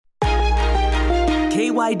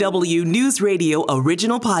KYW News Radio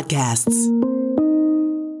original podcasts.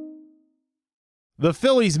 The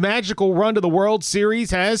Phillies' magical run to the World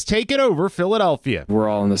Series has taken over Philadelphia. We're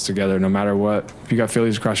all in this together, no matter what. If you got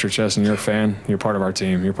Phillies across your chest and you're a fan, you're part of our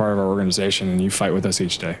team, you're part of our organization, and you fight with us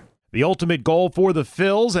each day. The ultimate goal for the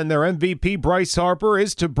Phils and their MVP Bryce Harper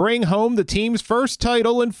is to bring home the team's first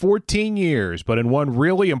title in 14 years. But in one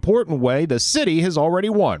really important way, the city has already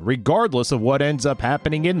won, regardless of what ends up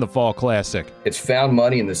happening in the Fall Classic. It's found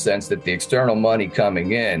money in the sense that the external money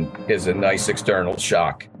coming in is a nice external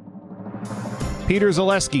shock. Peter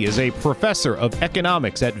Zaleski is a professor of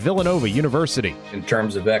economics at Villanova University. In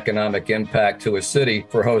terms of economic impact to a city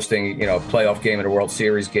for hosting, a playoff game and a World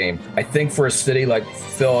Series game, I think for a city like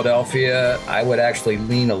Philadelphia, I would actually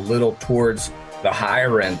lean a little towards the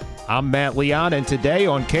higher end. I'm Matt Leon, and today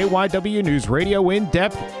on KYW News Radio In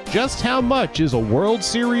Depth, just how much is a World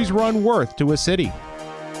Series run worth to a city?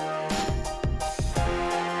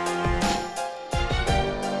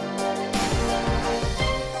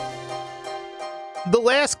 The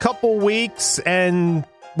last couple weeks and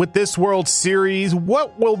with this World Series,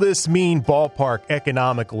 what will this mean ballpark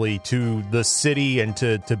economically to the city and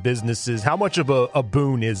to businesses? How much of a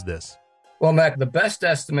boon is this? Well, Mac, the best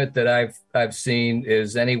estimate that I've seen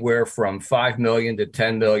is anywhere from $5 million to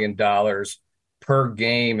 $10 million per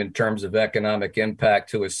game in terms of economic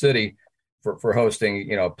impact to a city for hosting,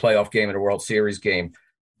 a playoff game and a World Series game.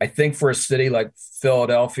 I think for a city like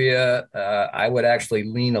Philadelphia, I would actually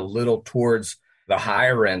lean a little towards the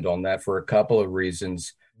higher end on that for a couple of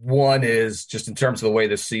reasons. One is just in terms of the way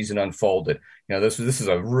this season unfolded. This is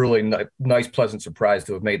a really nice, pleasant surprise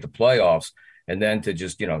to have made the playoffs, and then to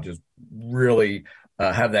just really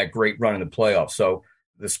have that great run in the playoffs. So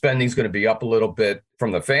the spending is going to be up a little bit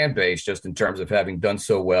from the fan base, just in terms of having done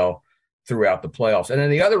so well throughout the playoffs. And then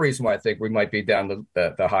the other reason why I think we might be down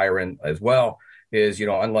the higher end as well is,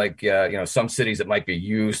 unlike, some cities that might be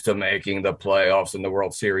used to making the playoffs and the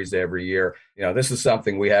World Series every year, this is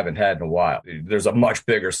something we haven't had in a while. There's a much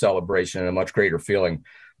bigger celebration and a much greater feeling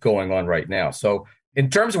going on right now. So in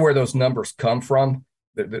terms of where those numbers come from,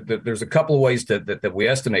 there's a couple of ways that we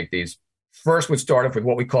estimate these. First, would start off with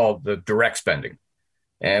what we call the direct spending.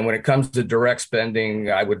 And when it comes to direct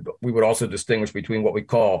spending, we would also distinguish between what we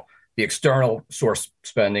call the external source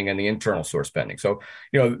spending and the internal source spending. So,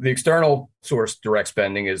 the external source direct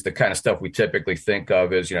spending is the kind of stuff we typically think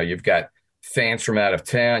of as, you've got fans from out of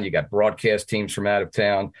town, you got broadcast teams from out of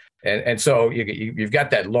town. And so you've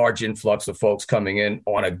got that large influx of folks coming in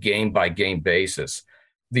on a game by game basis.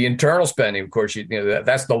 The internal spending, of course,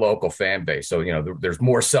 that's the local fan base. So, there's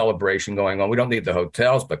more celebration going on. We don't need the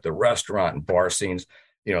hotels, but the restaurant and bar scenes,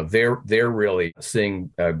 they're really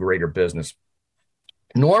seeing greater business.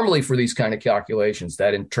 Normally, for these kind of calculations,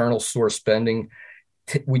 that internal source spending,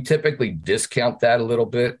 we typically discount that a little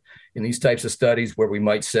bit in these types of studies where we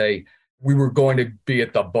might say we were going to be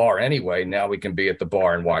at the bar anyway. Now we can be at the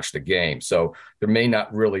bar and watch the game. So there may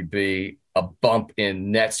not really be a bump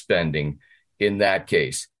in net spending in that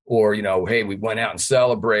case. Or, hey, we went out and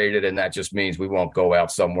celebrated, and that just means we won't go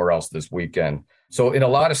out somewhere else this weekend. So in a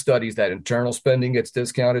lot of studies, that internal spending gets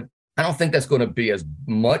discounted. I don't think that's going to be as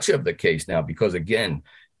much of the case now because, again,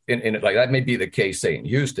 like that may be the case, say, in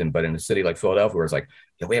Houston, but in a city like Philadelphia, where it's like,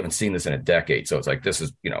 we haven't seen this in a decade. So it's like, this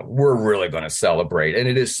is, we're really going to celebrate. And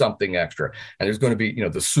it is something extra. And there's going to be,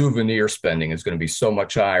 the souvenir spending is going to be so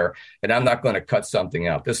much higher. And I'm not going to cut something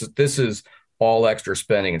out. This is all extra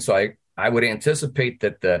spending. And so I would anticipate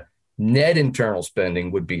that the net internal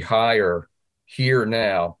spending would be higher here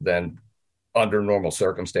now than under normal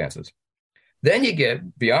circumstances. Then you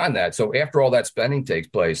get beyond that. So after all that spending takes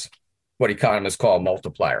place, what economists call a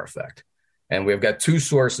multiplier effect. And we've got two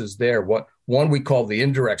sources there. One we call the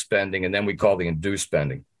indirect spending, and then we call the induced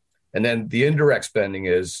spending. And then the indirect spending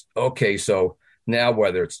is, okay, so now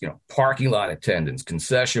whether it's, parking lot attendants,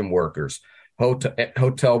 concession workers,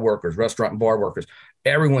 hotel workers, restaurant and bar workers,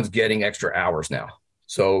 everyone's getting extra hours now.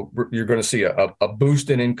 So you're going to see a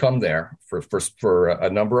boost in income there for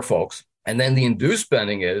a number of folks. And then the induced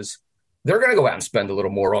spending is, they're going to go out and spend a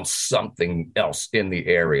little more on something else in the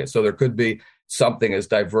area. So there could be something as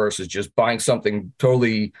diverse as just buying something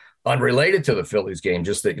totally unrelated to the Phillies game,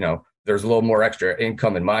 just that, there's a little more extra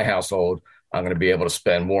income in my household. I'm going to be able to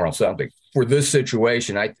spend more on something. For this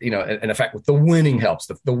situation, and in fact, the winning helps.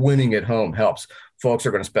 The winning at home helps. Folks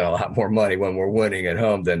are going to spend a lot more money when we're winning at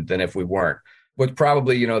home than if we weren't. But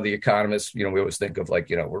probably, the economists, we always think of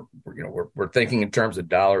like, we're thinking in terms of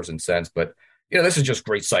dollars and cents, but this is just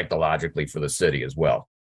great psychologically for the city as well.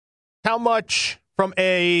 How much from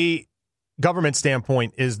a government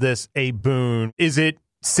standpoint is this a boon? Is it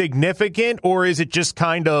significant, or is it just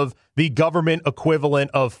kind of the government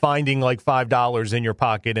equivalent of finding like $5 in your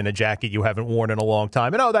pocket in a jacket you haven't worn in a long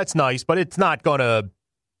time? And that's nice, but it's not going to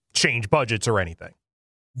change budgets or anything.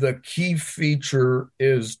 The key feature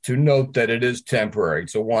is to note that it is temporary.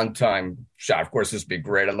 It's a one-time shot. Of course, this would be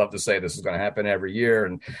great. I'd love to say this is going to happen every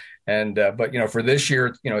year, but for this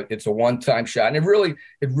year, it's a one-time shot, and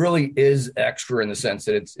it really is extra in the sense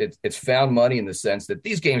that it's found money in the sense that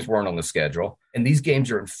these games weren't on the schedule, and these games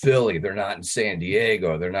are in Philly. They're not in San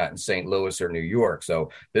Diego. They're not in St. Louis or New York. So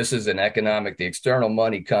this is the external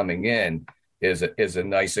money coming in is a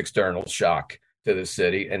nice external shock to the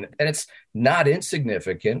city. And it's not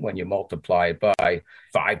insignificant when you multiply it by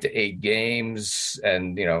 5 to 8 games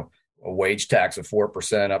and, a wage tax of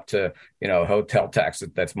 4% up to, hotel tax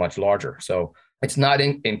that's much larger. So it's not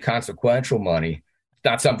inconsequential money. It's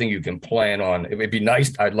not something you can plan on. It would be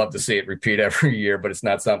nice. I'd love to see it repeat every year, but it's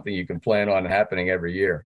not something you can plan on happening every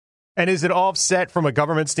year. And is it offset from a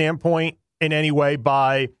government standpoint in any way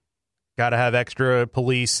by got to have extra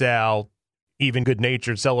police, Sal, even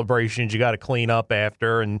good-natured celebrations you got to clean up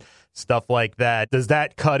after and stuff like that? Does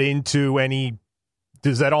that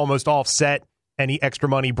does that almost offset any extra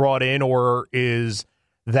money brought in, or is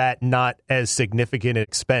that not as significant an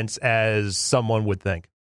expense as someone would think?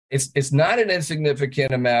 It's not an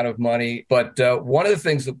insignificant amount of money, but one of the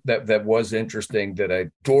things that was interesting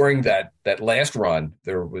during that last run,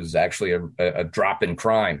 there was actually a drop in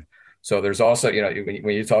crime. So there's also,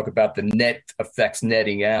 when you talk about the net effects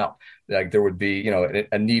netting out, like there would be,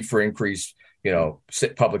 a need for increased,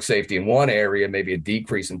 public safety in one area, maybe a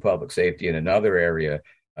decrease in public safety in another area.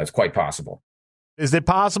 That's quite possible. Is it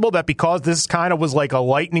possible that because this kind of was like a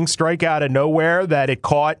lightning strike out of nowhere, that it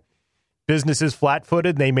caught businesses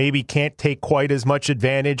flat-footed? They maybe can't take quite as much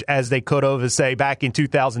advantage as they could have, as say back in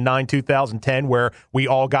 2009, 2010, where we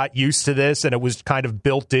all got used to this and it was kind of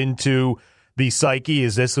built into the psyche.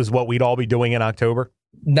 This is what we'd all be doing in October?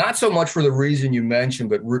 Not so much for the reason you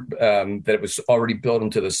mentioned, but that it was already built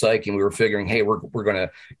into the psyche, and we were figuring, hey, we're going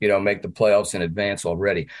to make the playoffs in advance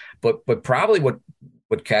already. But probably what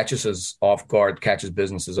catches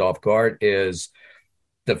businesses off guard is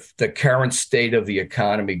the current state of the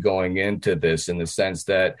economy going into this, in the sense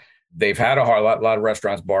that they've had a lot of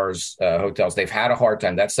restaurants, bars, hotels. They've had a hard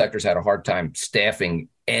time. That sector's had a hard time staffing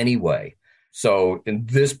anyway. So in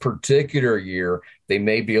this particular year, they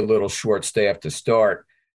may be a little short-staffed to start,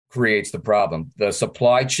 creates the problem. The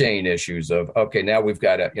supply chain issues of, okay, now we've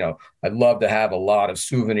got I'd love to have a lot of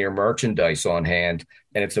souvenir merchandise on hand,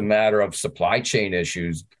 and it's a matter of supply chain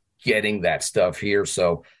issues getting that stuff here.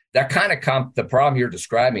 So that kind of the problem you're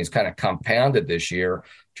describing is kind of compounded this year,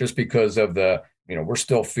 just because of we're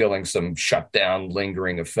still feeling some shutdown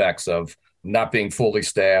lingering effects of not being fully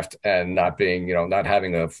staffed and not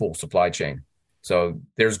having a full supply chain. So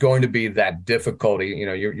there's going to be that difficulty.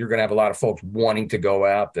 You're going to have a lot of folks wanting to go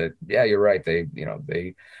out that, yeah, you're right. They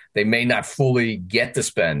may not fully get to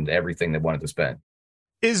spend everything they wanted to spend.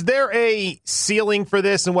 Is there a ceiling for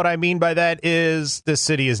this? And what I mean by that is this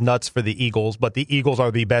city is nuts for the Eagles, but the Eagles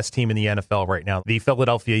are the best team in the NFL right now. The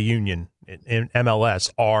Philadelphia Union in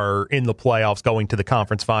MLS are in the playoffs, going to the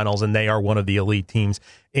conference finals, and they are one of the elite teams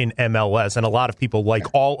in MLS. And a lot of people like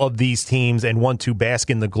all of these teams and want to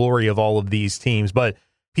bask in the glory of all of these teams, but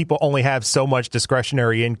people only have so much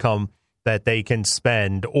discretionary income that they can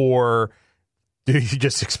spend. Or do you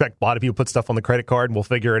just expect a lot of people put stuff on the credit card and we'll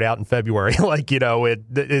figure it out in February?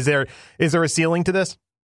 Is there a ceiling to this?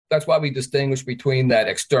 That's why we distinguish between that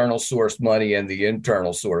external source money and the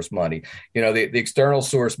internal source money. The external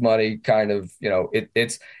source money kind of,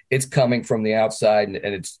 it's coming from the outside,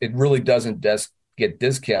 and it really doesn't get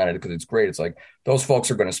discounted because it's great. It's like those folks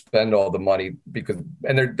are going to spend all the money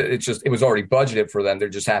it was already budgeted for them. They're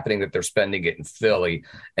just happening that they're spending it in Philly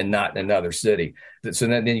and not in another city. So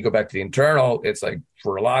then you go back to the internal. It's like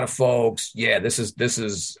for a lot of folks, yeah, this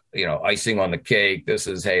is icing on the cake.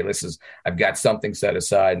 I've got something set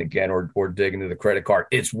aside, and again, or dig into the credit card.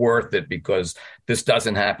 It's worth it because this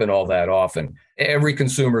doesn't happen all that often. Every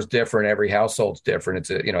consumer is different. Every household's different.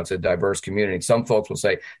 It's a diverse community. Some folks will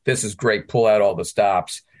say, this is great, pull out all the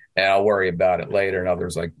stops and I'll worry about it later. And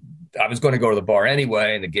others like, I was going to go to the bar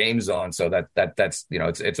anyway and the game's on. So that's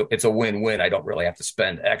it's a win-win. I don't really have to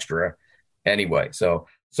spend extra anyway. So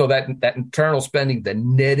that internal spending, the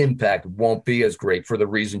net impact won't be as great for the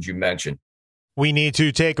reasons you mentioned. We need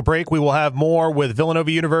to take a break. We will have more with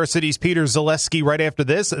Villanova University's Peter Zaleski right after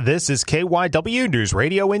this. This is KYW News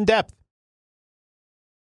Radio In Depth.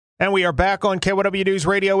 And we are back on KYW News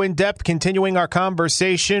Radio In Depth, continuing our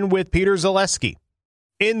conversation with Peter Zaleski.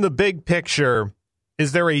 In the big picture,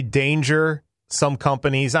 is there a danger some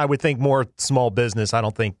companies, I would think more small business, I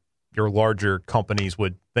don't think your larger companies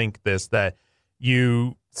would think this, that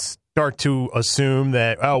you start to assume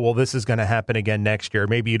that, oh, well, this is going to happen again next year.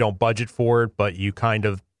 Maybe you don't budget for it, but you kind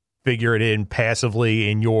of figure it in passively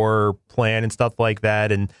in your plan and stuff like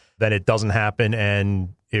that, and then it doesn't happen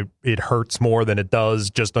and it hurts more than it does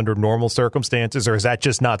just under normal circumstances? Or is that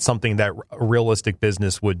just not something that a realistic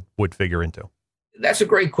business would figure into? That's a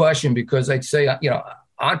great question, because I'd say,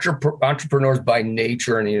 entrepreneurs by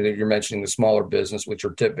nature, and you're mentioning the smaller business, which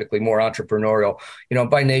are typically more entrepreneurial,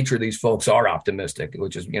 by nature, these folks are optimistic,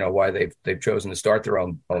 which is, why they've chosen to start their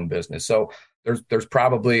own business. So there's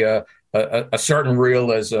probably a certain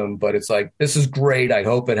realism, but it's like, this is great. I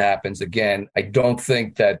hope it happens again. I don't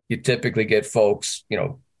think that you typically get folks,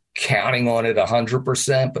 counting on it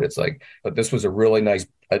 100%, but it's like, but this was a really nice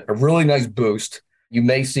boost. You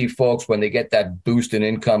may see folks, when they get that boost in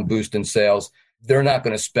income, boost in sales, they're not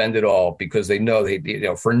going to spend it all, because they know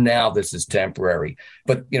for now, this is temporary.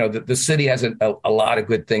 But, the city has a lot of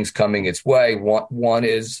good things coming its way. One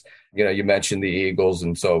is, you mentioned the Eagles.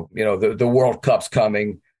 And so, the World Cup's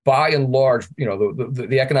coming. By and large,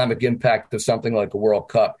 the economic impact of something like a World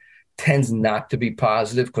Cup tends not to be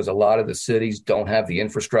positive, because a lot of the cities don't have the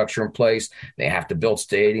infrastructure in place. They have to build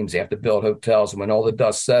stadiums, they have to build hotels, and when all the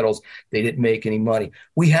dust settles, they didn't make any money.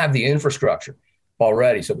 We have the infrastructure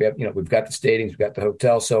already. So we have, we've got the stadiums, we've got the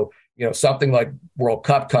hotels. So, something like World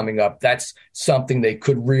Cup coming up, that's something they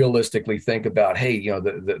could realistically think about. Hey,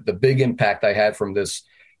 the big impact I had from this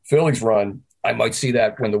Phillies run, I might see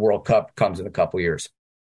that when the World Cup comes in a couple of years.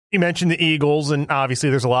 You mentioned the Eagles, and obviously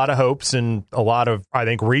there's a lot of hopes and a lot of, I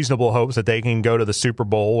think, reasonable hopes that they can go to the Super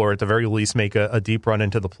Bowl, or at the very least make a deep run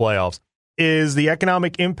into the playoffs. Is the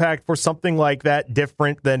economic impact for something like that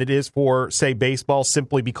different than it is for, say, baseball,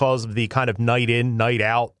 simply because of the kind of night in, night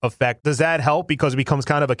out effect? Does that help because it becomes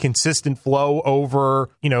kind of a consistent flow over,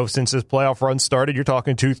 since this playoff run started? You're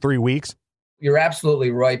talking 2-3 weeks? You're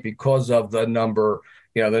absolutely right, because of the number,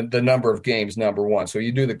 the number of games, number one. So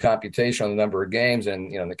you do the computation on the number of games,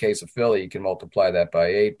 and, in the case of Philly, you can multiply that by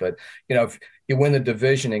 8. But, if you win the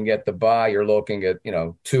division and get the bye, you're looking at,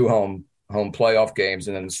 2 home playoff games,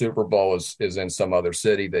 and then the Super Bowl is in some other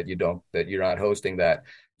city that you're not hosting that.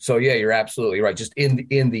 So, yeah, you're absolutely right. Just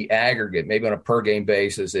in the aggregate, maybe on a per game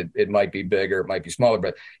basis, it might be bigger, it might be smaller,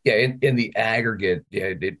 but yeah, in the aggregate,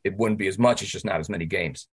 yeah, it wouldn't be as much. It's just not as many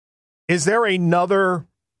games. Is there another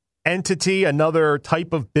entity, another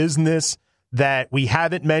type of business that we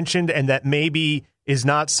haven't mentioned, and that maybe is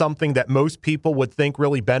not something that most people would think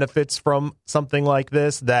really benefits from something like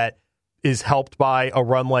this, that is helped by a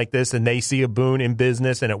run like this, and they see a boon in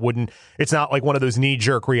business, and it's not like one of those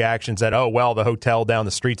knee-jerk reactions that, oh, well, the hotel down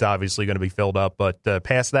the street's obviously going to be filled up, but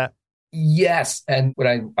past that? Yes. And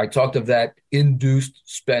when I talked of that induced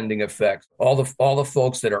spending effect, all the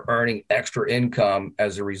folks that are earning extra income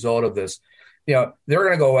as a result of this, they're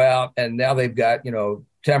going to go out, and now they've got,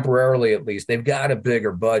 temporarily at least, they've got a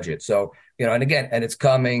bigger budget. So, and again, and it's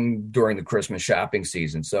coming during the Christmas shopping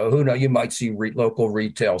season. So who knows, you might see local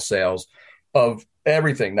retail sales of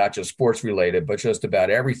everything, not just sports related, but just about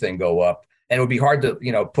everything go up. And it would be hard to,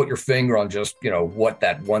 put your finger on just, what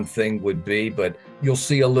that one thing would be, but you'll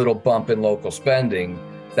see a little bump in local spending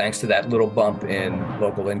thanks to that little bump in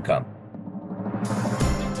local income.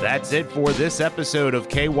 That's it for this episode of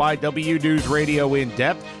KYW News Radio In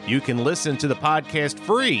Depth. You can listen to the podcast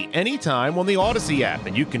free anytime on the Odyssey app,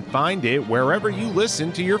 and you can find it wherever you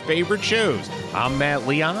listen to your favorite shows. I'm Matt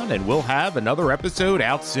Leon, and we'll have another episode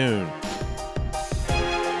out soon.